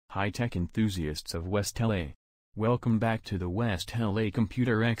high-tech enthusiasts of West LA. Welcome back to the West LA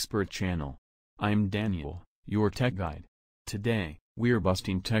Computer Expert channel. I'm Daniel, your tech guide. Today, we're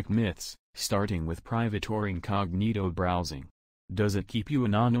busting tech myths, starting with private or incognito browsing. Does it keep you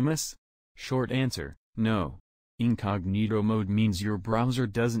anonymous? Short answer, no. Incognito mode means your browser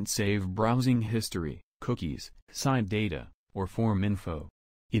doesn't save browsing history, cookies, site data, or form info.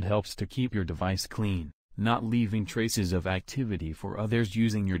 It helps to keep your device clean, not leaving traces of activity for others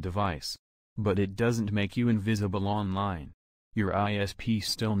using your device. But it doesn't make you invisible online. Your ISP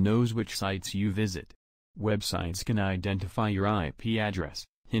still knows which sites you visit. Websites can identify your IP address,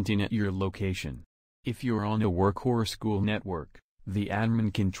 hinting at your location. If you're on a work or school network, the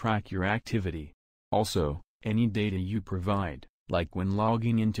admin can track your activity. Also, any data you provide, like when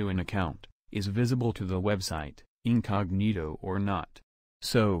logging into an account, is visible to the website, incognito or not.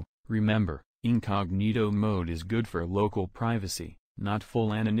 So, remember, incognito mode is good for local privacy, not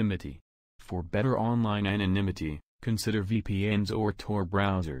full anonymity. For better online anonymity, consider VPNs or Tor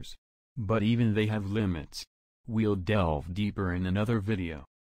browsers. But even they have limits. We'll delve deeper in another video.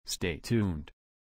 Stay tuned.